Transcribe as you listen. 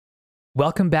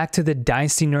Welcome back to the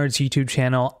Dynasty Nerds YouTube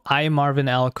channel. I am Marvin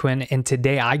Elequin, and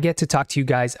today I get to talk to you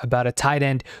guys about a tight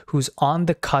end who's on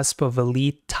the cusp of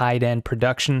elite tight end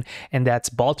production, and that's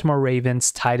Baltimore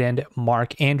Ravens tight end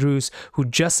Mark Andrews, who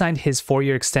just signed his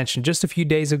 4-year extension just a few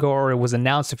days ago, or it was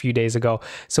announced a few days ago.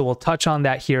 So we'll touch on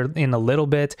that here in a little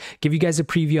bit, give you guys a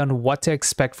preview on what to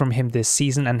expect from him this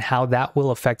season and how that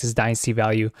will affect his dynasty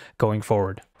value going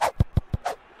forward.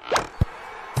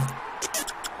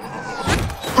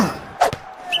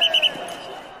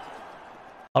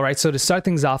 All right, so to start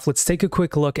things off, let's take a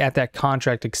quick look at that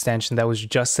contract extension that was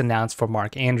just announced for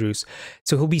Mark Andrews.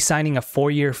 So he'll be signing a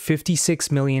 4-year, $56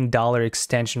 million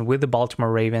extension with the Baltimore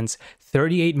Ravens.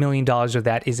 $38 million of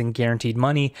that is in guaranteed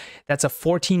money. That's a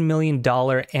 $14 million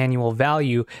annual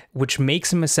value, which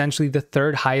makes him essentially the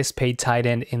third highest paid tight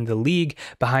end in the league,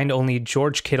 behind only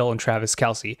George Kittle and Travis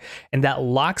Kelce. And that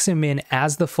locks him in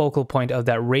as the focal point of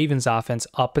that Ravens offense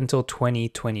up until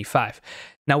 2025.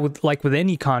 Now, with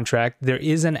any contract, there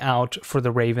is an out for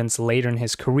the Ravens later in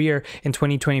his career. In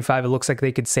 2025, it looks like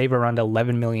they could save around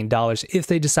 $11 million if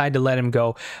they decide to let him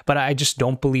go, but I just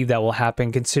don't believe that will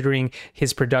happen considering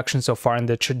his production so far and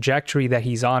the trajectory that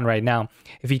he's on right now.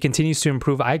 If he continues to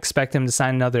improve, I expect him to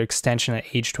sign another extension at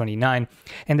age 29,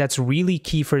 and that's really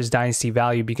key for his dynasty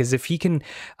value, because if he can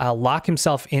lock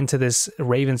himself into this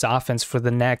Ravens offense for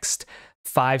the next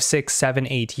 5, 6, 7,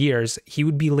 8 years, he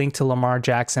would be linked to Lamar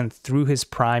Jackson through his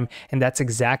prime, and that's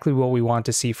exactly what we want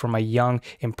to see from a young,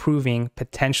 improving,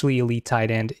 potentially elite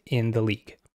tight end in the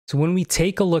league. So when we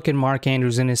take a look at Mark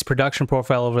Andrews and his production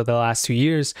profile over the last 2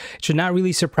 years, it should not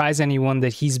really surprise anyone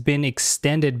that he's been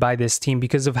extended by this team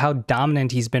because of how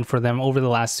dominant he's been for them over the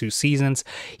last 2 seasons.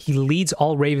 He leads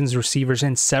all Ravens receivers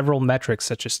in several metrics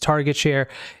such as target share,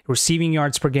 receiving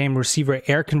yards per game, receiver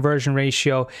air conversion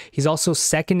ratio. He's also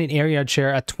second in air yard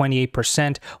share at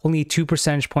 28%, only 2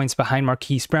 percentage points behind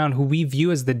Marquise Brown, who we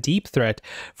view as the deep threat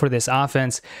for this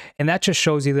offense. And that just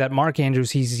shows you that Mark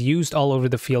Andrews, he's used all over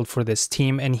the field for this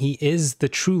team, and he is the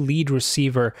true lead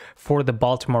receiver for the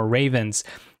Baltimore Ravens.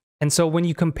 And so when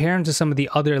you compare him to some of the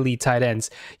other elite tight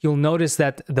ends, you'll notice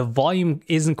that the volume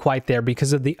isn't quite there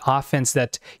because of the offense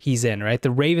that he's in, right? The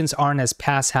Ravens aren't as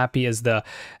pass happy as the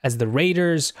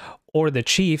Raiders or the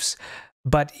Chiefs,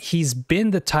 but he's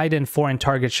been the tight end 4 in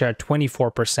target share at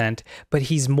 24%, but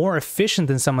he's more efficient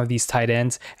than some of these tight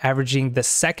ends, averaging the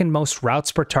second most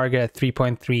routes per target at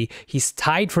 3.3. He's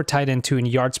tied for tight end 2 in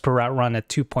yards per route run at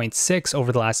 2.6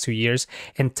 over the last 2 years,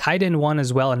 and tight end 1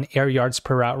 as well in air yards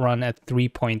per route run at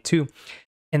 3.2.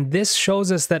 And this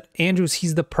shows us that Andrews,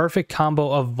 he's the perfect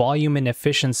combo of volume and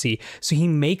efficiency. So he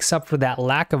makes up for that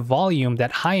lack of volume,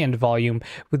 that high-end volume,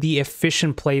 with the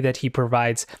efficient play that he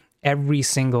provides every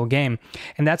single game.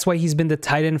 And that's why he's been the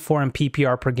tight end 4 in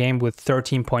PPR per game with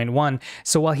 13.1.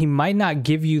 So while he might not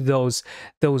give you those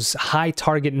high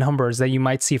target numbers that you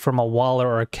might see from a Waller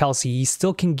or a Kelce, he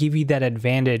still can give you that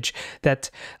advantage,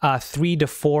 that 3 to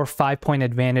 4, 5-point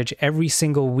advantage every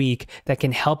single week that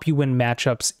can help you win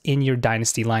matchups in your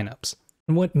dynasty lineups.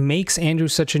 And what makes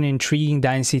Andrews such an intriguing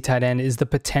dynasty tight end is the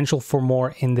potential for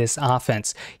more in this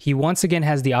offense. He once again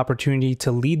has the opportunity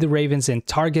to lead the Ravens in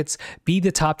targets, be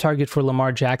the top target for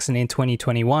Lamar Jackson in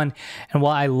 2021. And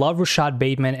while I love Rashad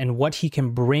Bateman and what he can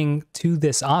bring to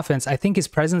this offense, I think his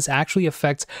presence actually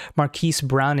affects Marquise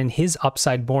Brown and his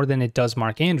upside more than it does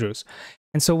Mark Andrews.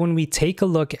 And so when we take a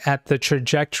look at the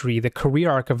trajectory, the career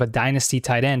arc of a dynasty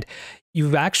tight end,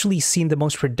 you've actually seen the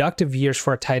most productive years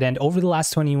for a tight end over the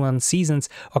last 21 seasons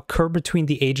occur between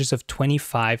the ages of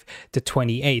 25 to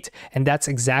 28. And that's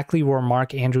exactly where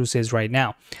Mark Andrews is right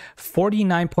now.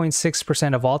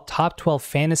 49.6% of all top 12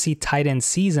 fantasy tight end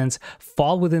seasons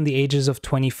fall within the ages of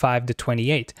 25 to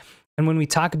 28. And when we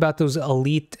talk about those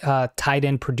elite tight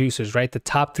end producers, right, the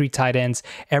top 3 tight ends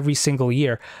every single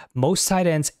year, most tight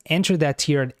ends enter that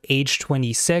tier at age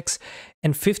 26,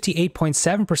 and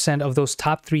 58.7% of those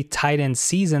top 3 tight end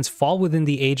seasons fall within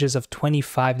the ages of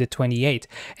 25 to 28.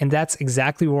 And that's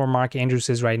exactly where Mark Andrews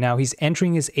is right now. He's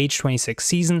entering his age 26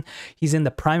 season. He's in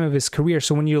the prime of his career.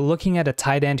 So when you're looking at a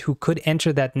tight end who could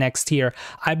enter that next tier,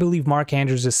 I believe Mark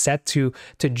Andrews is set to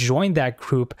join that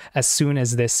group as soon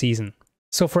as this season.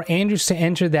 So for Andrews to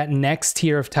enter that next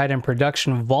tier of tight end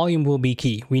production, volume will be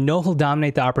key. We know he'll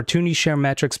dominate the opportunity share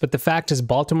metrics, but the fact is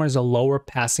Baltimore is a lower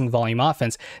passing volume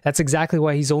offense. That's exactly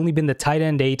why he's only been the tight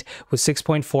end 8 with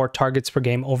 6.4 targets per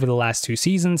game over the last 2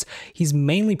 seasons. He's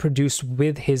mainly produced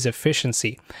with his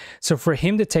efficiency. So for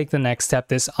him to take the next step,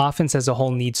 this offense as a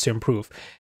whole needs to improve.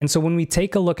 And so when we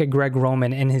take a look at Greg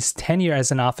Roman and his tenure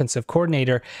as an offensive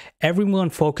coordinator, everyone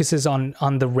focuses on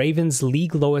the Ravens'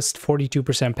 league lowest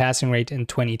 42% passing rate in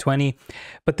 2020,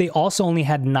 but they also only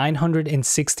had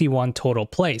 961 total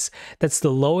plays. That's the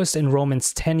lowest in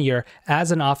Roman's tenure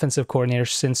as an offensive coordinator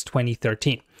since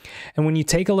 2013. And when you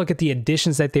take a look at the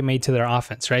additions that they made to their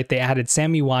offense, right? They added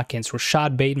Sammy Watkins,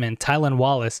 Rashad Bateman, Tylan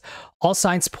Wallace. All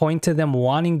signs point to them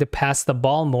wanting to pass the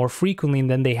ball more frequently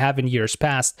than they have in years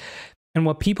past. And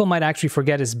what people might actually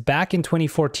forget is back in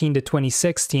 2014 to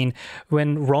 2016,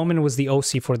 when Roman was the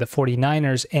OC for the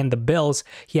 49ers and the Bills,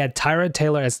 he had Tyrod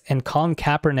Taylor and Colin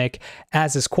Kaepernick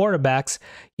as his quarterbacks.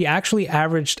 He actually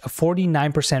averaged a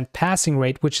 49% passing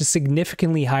rate, which is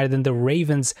significantly higher than the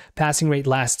Ravens' passing rate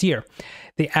last year.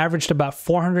 They averaged about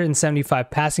 475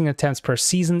 passing attempts per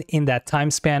season in that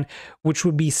time span, which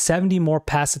would be 70 more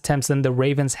pass attempts than the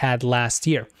Ravens had last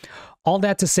year. All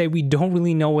that to say, we don't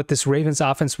really know what this Ravens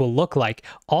offense will look like.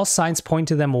 All signs point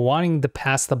to them wanting to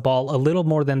pass the ball a little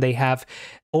more than they have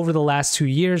over the last 2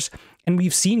 years. And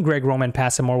we've seen Greg Roman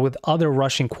pass it more with other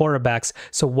rushing quarterbacks.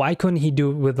 So why couldn't he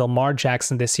do it with Lamar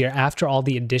Jackson this year after all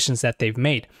the additions that they've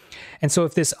made? And so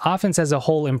if this offense as a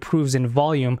whole improves in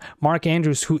volume, Mark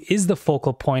Andrews, who is the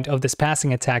focal point of this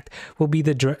passing attack, will be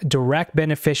the direct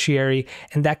beneficiary,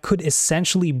 and that could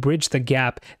essentially bridge the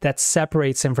gap that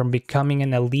separates him from becoming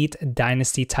an elite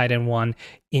dynasty tight end one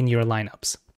in your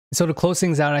lineups. So to close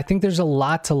things out, I think there's a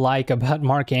lot to like about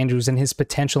Mark Andrews and his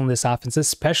potential in this offense,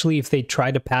 especially if they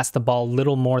try to pass the ball a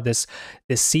little more this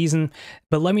season.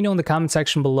 But let me know in the comment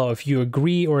section below if you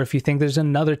agree or if you think there's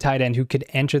another tight end who could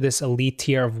enter this elite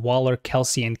tier of Waller,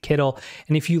 Kelsey, and Kittle.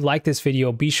 And if you like this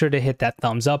video, be sure to hit that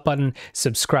thumbs up button,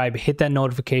 subscribe, hit that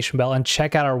notification bell, and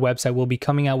check out our website. We'll be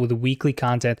coming out with weekly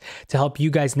content to help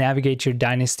you guys navigate your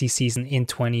dynasty season in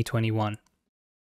 2021.